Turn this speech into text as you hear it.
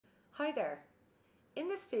Hi there. In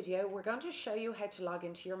this video we're going to show you how to log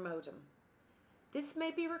into your modem. This may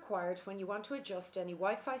be required when you want to adjust any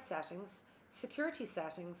Wi-Fi settings, security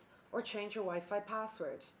settings, or change your Wi-Fi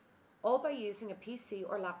password, all by using a PC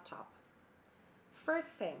or laptop.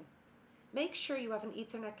 First thing, make sure you have an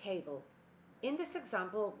Ethernet cable. In this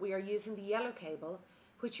example we are using the yellow cable,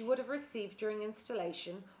 which you would have received during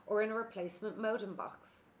installation or in a replacement modem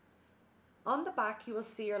box. On the back you will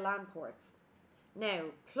see your LAN ports. Now,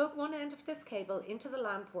 plug one end of this cable into the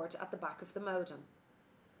LAN port at the back of the modem.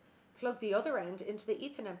 Plug the other end into the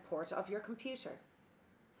Ethernet port of your computer.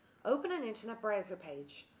 Open an internet browser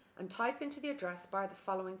page and type into the address bar the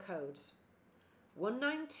following code: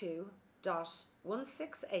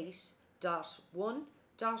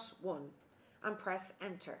 192.168.1.1 and press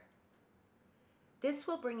enter. This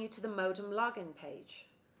will bring you to the modem login page.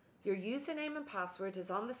 Your username and password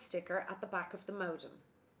is on the sticker at the back of the modem.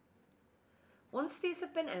 Once these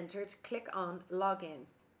have been entered, click on Login.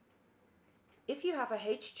 If you have a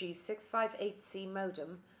HG658c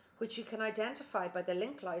modem, which you can identify by the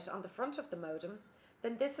link light on the front of the modem,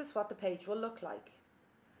 then this is what the page will look like.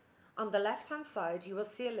 On the left-hand side, you will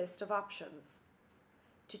see a list of options.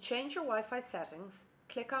 To change your Wi-Fi settings,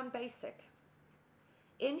 click on Basic.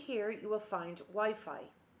 In here, you will find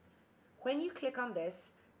Wi-Fi. When you click on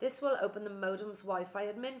this will open the modem's Wi-Fi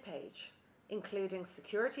admin page, including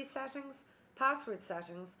security settings, password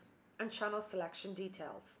settings, and channel selection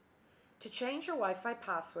details. To change your Wi-Fi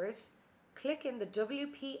password, click in the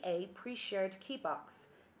WPA pre-shared key box,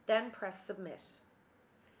 then press Submit.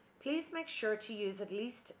 Please make sure to use at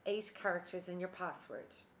least 8 characters in your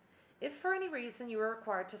password. If for any reason you are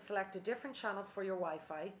required to select a different channel for your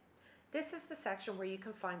Wi-Fi, this is the section where you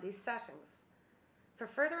can find these settings. For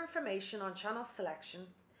further information on channel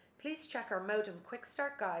selection, please check our modem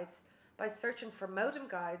Quickstart Guides by searching for modem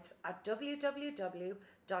guides at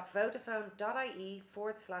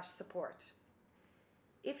www.vodafone.ie/support.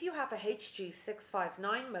 If you have a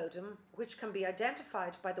HG659 modem, which can be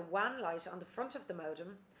identified by the WAN light on the front of the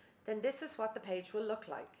modem, then this is what the page will look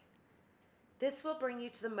like. This will bring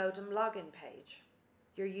you to the modem login page.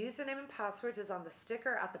 Your username and password is on the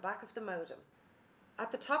sticker at the back of the modem.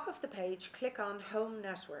 At the top of the page, click on Home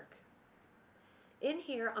Network. In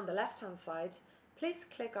here on the left-hand side, please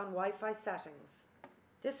click on Wi-Fi settings.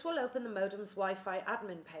 This will open the modem's Wi-Fi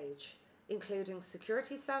admin page, including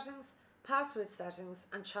security settings, password settings,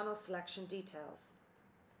 and channel selection details.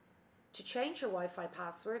 To change your Wi-Fi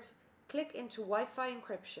password, click into Wi-Fi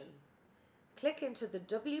encryption. Click into the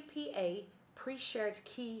WPA pre-shared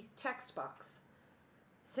key text box.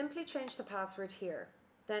 Simply change the password here,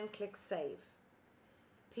 then click Save.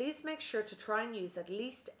 Please make sure to try and use at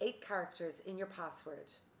least 8 characters in your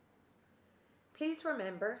password. Please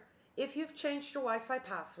remember, if you've changed your Wi-Fi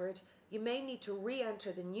password, you may need to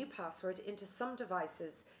re-enter the new password into some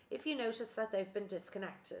devices if you notice that they've been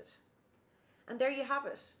disconnected. And there you have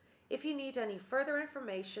it. If you need any further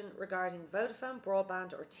information regarding Vodafone,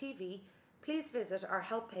 broadband or TV, please visit our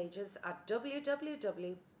help pages at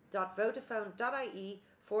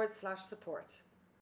www.vodafone.ie/support.